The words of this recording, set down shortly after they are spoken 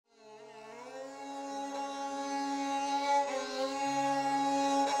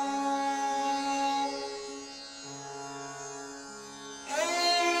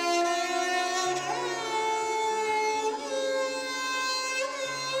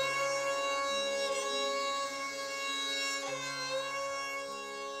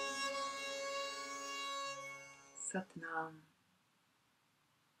Satnam.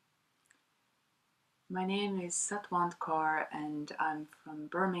 My name is Satwant Kaur and I'm from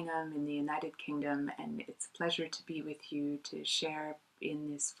Birmingham in the United Kingdom, and it's a pleasure to be with you to share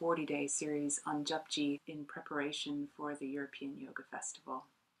in this 40-day series on Japji in preparation for the European Yoga Festival.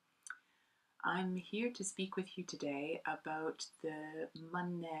 I'm here to speak with you today about the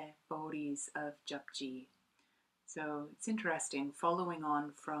Mannai bodies of Japji. So it's interesting, following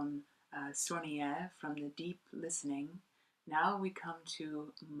on from Sornier, from the deep listening, now we come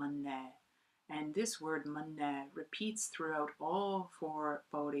to Mannai. And this word Mannai repeats throughout all four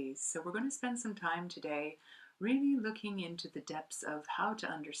bodhis. So we're going to spend some time today really looking into the depths of how to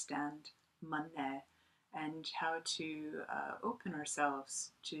understand Mannai and how to open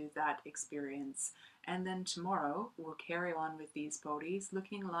ourselves to that experience. And then tomorrow we'll carry on with these bodhis,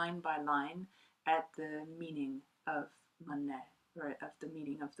 looking line by line at the meaning of Mannai, or of the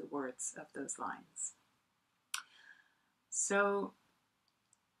meaning of the words of those lines. So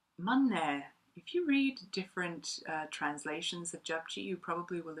Mannai, if you read different translations of Japji, you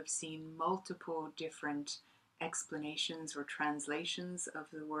probably will have seen multiple different explanations or translations of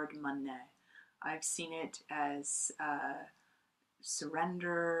the word Mannai. I've seen it as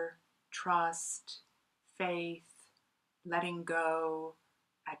surrender, trust, faith, letting go,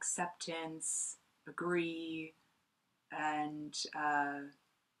 acceptance, agree, and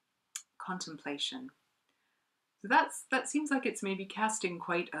contemplation. So that seems like it's maybe casting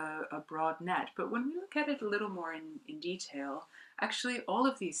quite a broad net, but when we look at it a little more in detail, actually all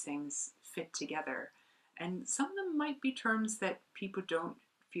of these things fit together. And some of them might be terms that people don't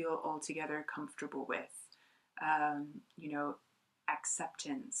feel altogether comfortable with.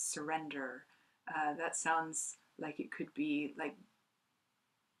 Acceptance, surrender. That sounds like it could be like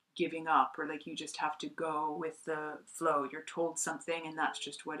giving up, or like you just have to go with the flow. You're told something and that's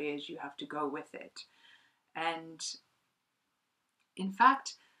just what is, you have to go with it. And in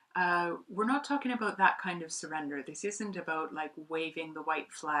fact, we're not talking about that kind of surrender. This isn't about like waving the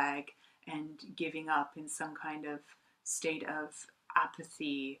white flag and giving up in some kind of state of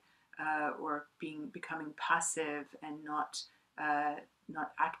apathy, or becoming passive and not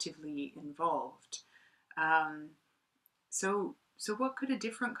actively involved. So what could a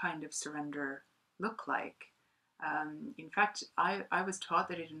different kind of surrender look like? In fact, I was taught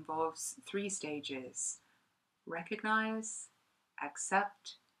that it involves 3 stages: recognize,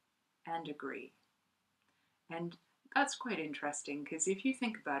 accept, and agree. And that's quite interesting, because if you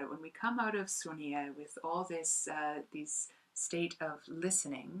think about it, when we come out of Sunya with all this state of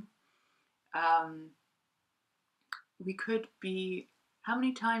listening, we could be, how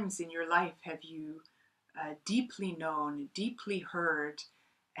many times in your life have you deeply known, deeply heard,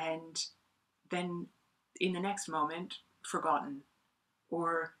 and then in the next moment forgotten,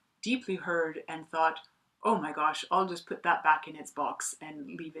 or deeply heard and thought, oh my gosh, I'll just put that back in its box and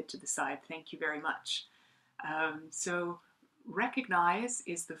leave it to the side. Thank you very much. So recognize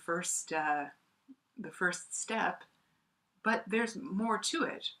is the first step, but there's more to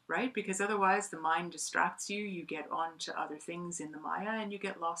it, right? Because otherwise the mind distracts you, you get on to other things in the Maya, and you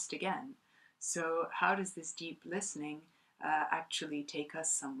get lost again. So how does this deep listening actually take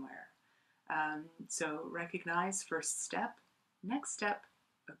us somewhere? So recognize, first step. Next step,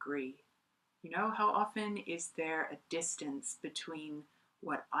 agree. You know, how often is there a distance between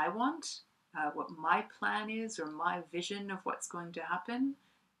what I want, what my plan is, or my vision of what's going to happen,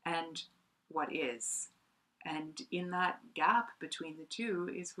 and what is? And in that gap between the two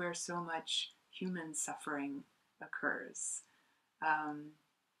is where so much human suffering occurs.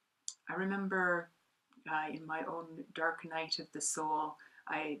 I remember in my own dark night of the soul,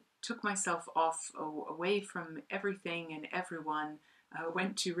 I took myself away from everything and everyone.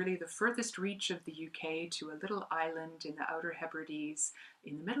 Went to really the furthest reach of the UK, to a little island in the Outer Hebrides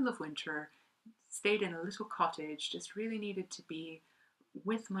in the middle of winter, stayed in a little cottage, just really needed to be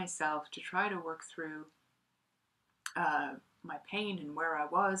with myself to try to work through my pain and where I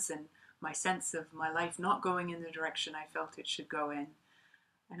was, and my sense of my life not going in the direction I felt it should go in.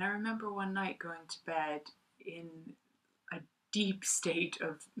 And I remember one night going to bed in a deep state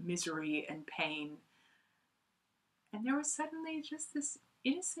of misery and pain. And there was suddenly just this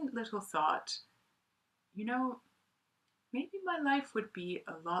innocent little thought, you know, maybe my life would be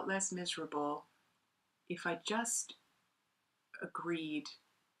a lot less miserable if I just agreed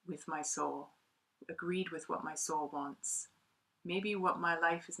with my soul, agreed with what my soul wants. Maybe what my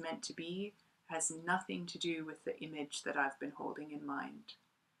life is meant to be has nothing to do with the image that I've been holding in mind.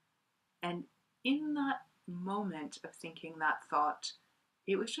 And in that moment of thinking that thought,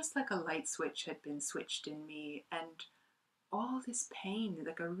 it was just like a light switch had been switched in me, and all this pain,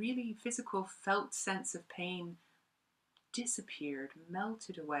 like a really physical felt sense of pain, disappeared,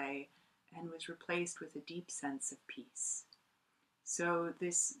 melted away, and was replaced with a deep sense of peace. So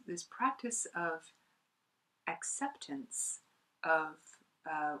this practice of acceptance of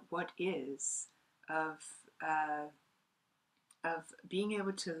what is, of uh, of being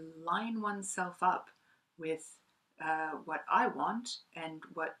able to line oneself up with what I want and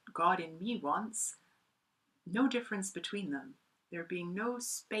what God in me wants, no difference between them. There being no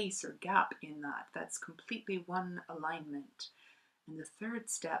space or gap in that. That's completely one alignment. And the third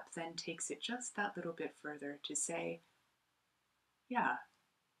step then takes it just that little bit further to say, yeah,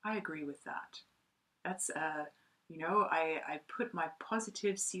 I agree with that. That's, I put my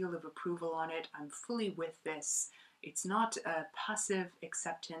positive seal of approval on it. I'm fully with this. It's not a passive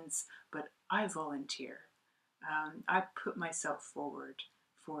acceptance, but I volunteer. I put myself forward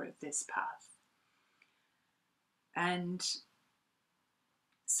for this path. And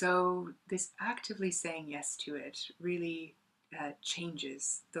so this actively saying yes to it really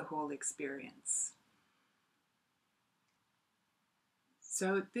changes the whole experience.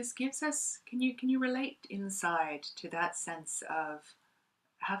 So this gives us, can you relate inside to that sense of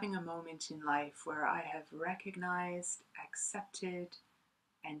having a moment in life where I have recognized, accepted,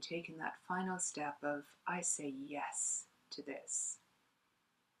 and taken that final step of I say yes to this.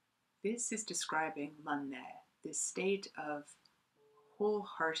 This is describing Mannai, this state of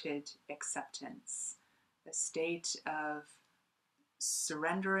wholehearted acceptance, a state of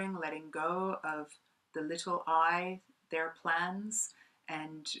surrendering, letting go of the little I, their plans,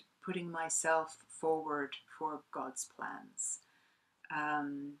 and putting myself forward for God's plans,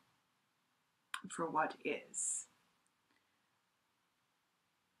 for what is.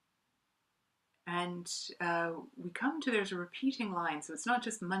 And we come to, there's a repeating line, so it's not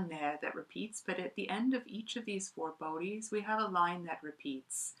just Mannai that repeats, but at the end of each of these four bodhis, we have a line that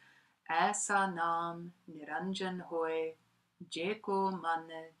repeats. Aisa nam niranjan hoy, jeko man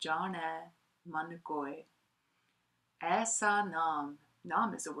jana man koi. Aisa nam.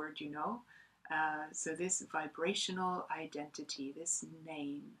 Nam is a word you know. So this vibrational identity, this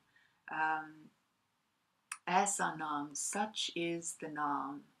name. Aisa nam, such is the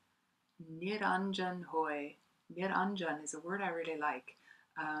nam. Niranjan hoy. Niranjan is a word I really like.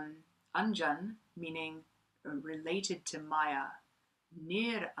 Anjan, meaning related to Maya.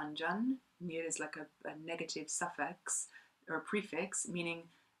 Niranjan, nir is like a negative suffix or prefix, meaning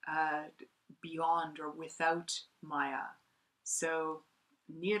beyond or without Maya. So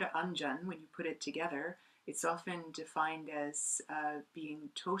Niranjan, when you put it together, it's often defined as being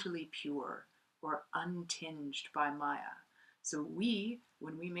totally pure or untinged by Maya. So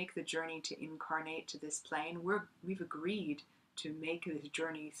when we make the journey to incarnate to this plane, we've agreed to make this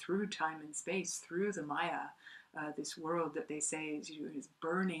journey through time and space, through the Maya, this world that they say is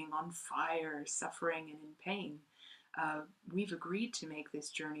burning on fire, suffering and in pain. We've agreed to make this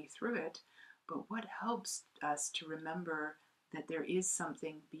journey through it, but what helps us to remember that there is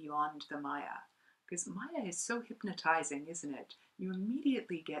something beyond the Maya? Because Maya is so hypnotizing, isn't it? You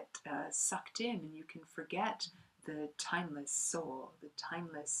immediately get sucked in and you can forget the timeless soul, the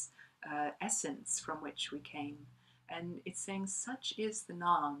timeless essence from which we came. And it's saying, such is the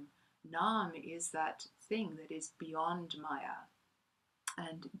Nam. Nam is that thing that is beyond Maya.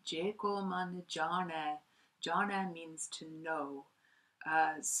 And Jeko man jana. Jana means to know.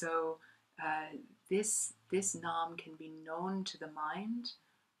 So this Nam can be known to the mind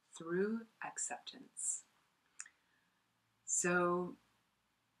through acceptance. So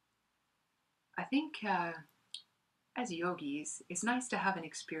I think as yogis, it's nice to have an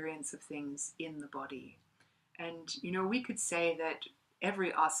experience of things in the body. And, we could say that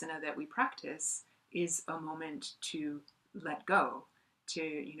every asana that we practice is a moment to let go,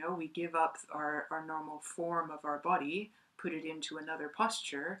 to, we give up our normal form of our body, put it into another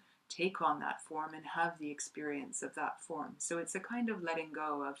posture, take on that form and have the experience of that form. So it's a kind of letting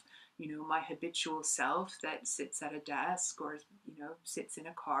go of, my habitual self that sits at a desk or, sits in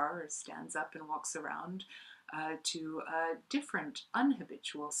a car or stands up and walks around, to a different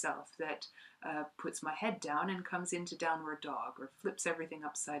unhabitual self that puts my head down and comes into downward dog or flips everything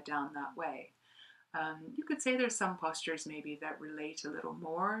upside down that way. You could say there's some postures maybe that relate a little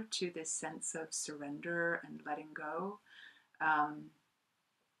more to this sense of surrender and letting go.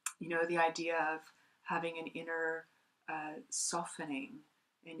 The idea of having an inner softening,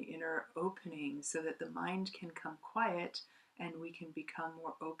 an inner opening so that the mind can come quiet and we can become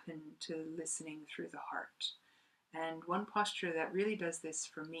more open to listening through the heart. And one posture that really does this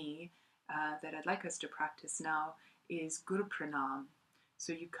for me, that I'd like us to practice now, is Guru Pranam.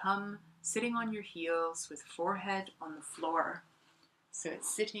 So you come sitting on your heels with forehead on the floor. So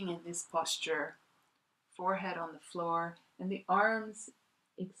it's sitting in this posture, forehead on the floor, and the arms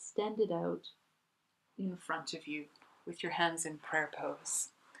extended out in front of you with your hands in prayer pose.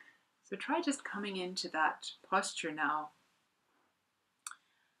 So try just coming into that posture now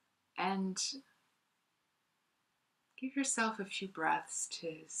and give yourself a few breaths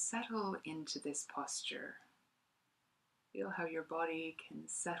to settle into this posture. Feel how your body can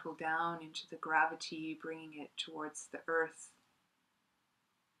settle down into the gravity, bringing it towards the earth.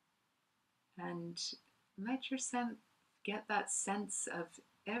 And let yourself get that sense of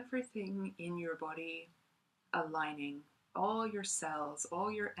everything in your body aligning, all your cells,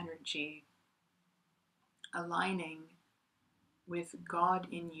 all your energy aligning with God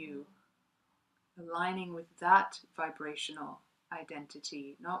in you, aligning with that vibrational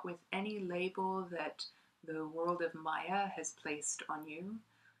identity, not with any label that the world of Maya has placed on you,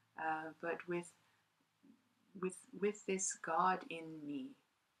 but with this God in me.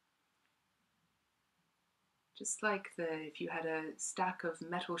 Just like if you had a stack of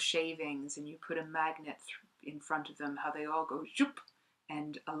metal shavings and you put a magnet in front of them, how they all go zoop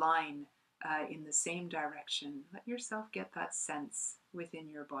and align in the same direction. Let yourself get that sense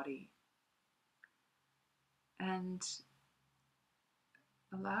within your body. And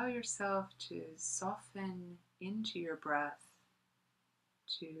allow yourself to soften into your breath,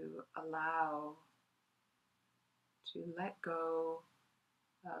 to allow, to let go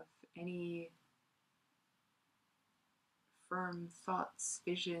of any firm thoughts,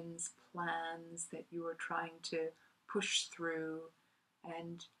 visions, plans that you are trying to push through,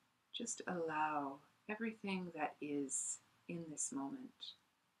 and just allow everything that is in this moment.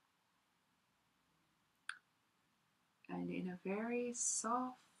 And in a very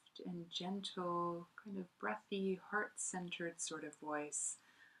soft and gentle, kind of breathy, heart-centered sort of voice,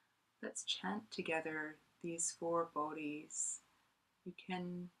 let's chant together these 4 bodhis. You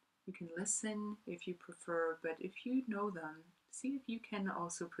can listen if you prefer, but if you know them, see if you can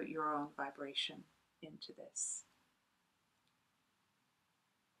also put your own vibration into this.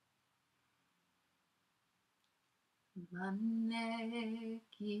 Mannai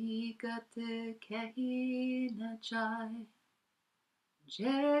ki gat kehi na jai,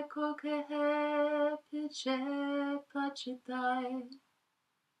 je ko kehe piche pachitai,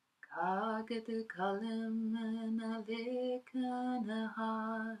 kagad kalim na lekana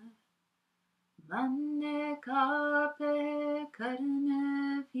hai. Mannai kape karne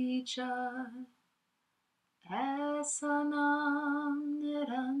vichar, aisa naam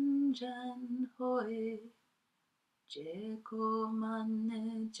niranjan hoye, jeko man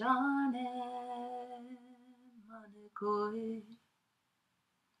jane man koye.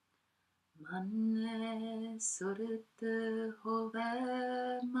 Mannai surat hove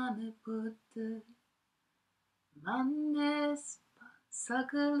man put, mannai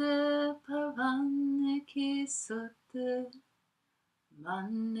Sagal pavan ki sut,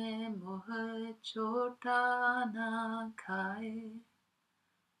 mannai moh chota na khaye,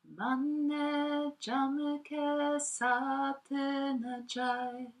 mannai jam ke saath na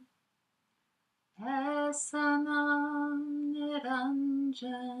jaye, aisa naam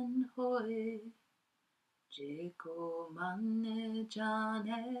niranjan hoye, jeko man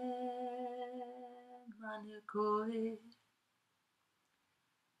jane man koye.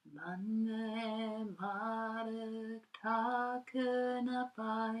 Mannai marg thak na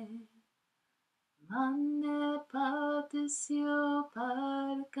paye, mannai padisyo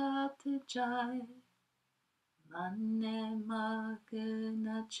pargat jaye, mannai mag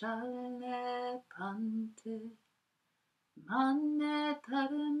na chale pant, mannai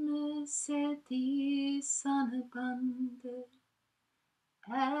dharm se di sanband,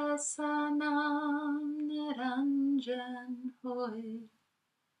 aisa naam niranjan hoye,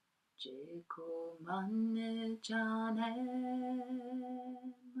 jeko man jane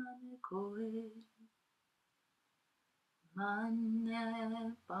man koye.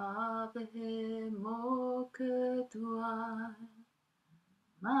 Mannai babhe mok duar,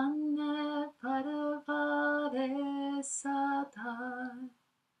 mannai parvare sadhar,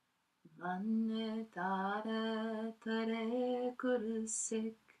 mannai dare tare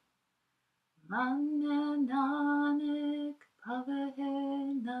gursik, mannai nanak bhave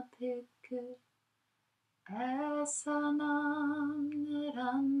na pik, aisa naam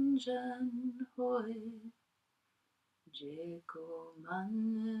niranjan hoye, jeko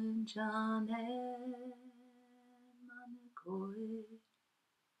man jane man koye.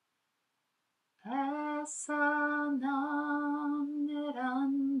 Aisa naam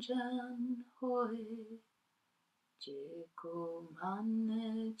niranjan hoye, jeko man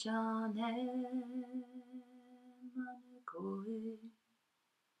jane man koye.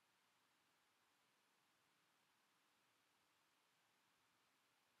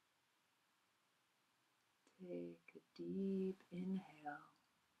 deep inhale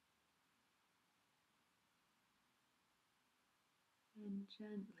and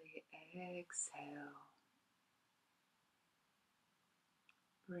gently exhale.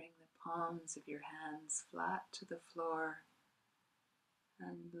 Bring the palms of your hands flat to the floor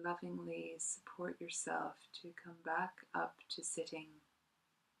and lovingly support yourself to come back up to sitting.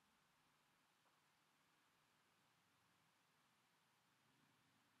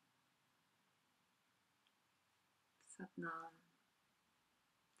 Satnam.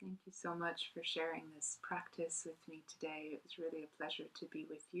 Thank you so much for sharing this practice with me today. It was really a pleasure to be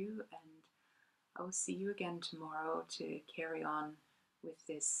with you, and I will see you again tomorrow to carry on with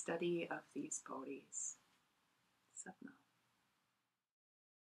this study of these paudis. Satnam.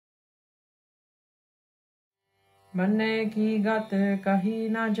 मन्ने की गत कही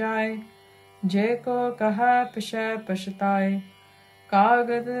न जाए, जे को कहा पिछे पछताए।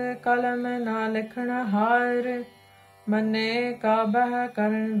 कागद कलम ना लिखण हार, मन्ने का बह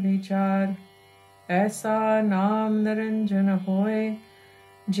करन विचार। ऐसा नाम निरंजन होए,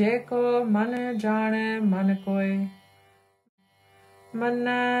 जे को मन जाने मन कोय।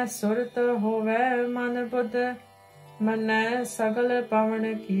 मन्ने सुरत होवे मन बुद्ध, मन्ने सगल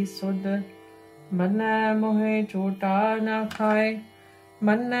पवन की सुध। मन्ने मोहे चोटा न खाए,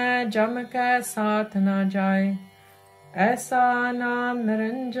 मन्ने जम के साथ न जाए। ऐसा नाम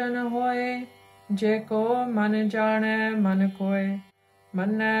निरंजन होए, जे को मन जाने मन कोय।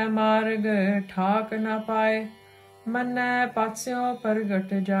 मन्ने मार्ग ठाक न पाए, मन्ने पास्यों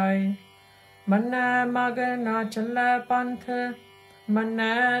प्रगट जाए। मन्ने मग न चले पंथ,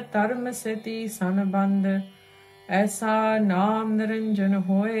 मन्ने धर्म सिति सन बंद। ऐसा नाम निरंजन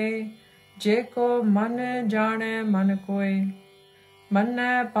होए, जे को मन जाने मन कोय।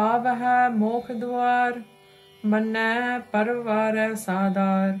 मन्ने पावह मोख द्वार, मन्ने परवारै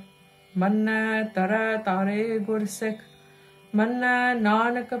साधार। मन्ने तरह तारे गुरसिख, मन्ने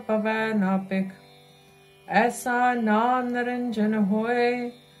नानक पवै ना पिख। ऐसा नाम निरंजन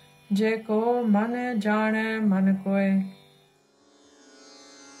होए, जे को मन जाने मन कोय।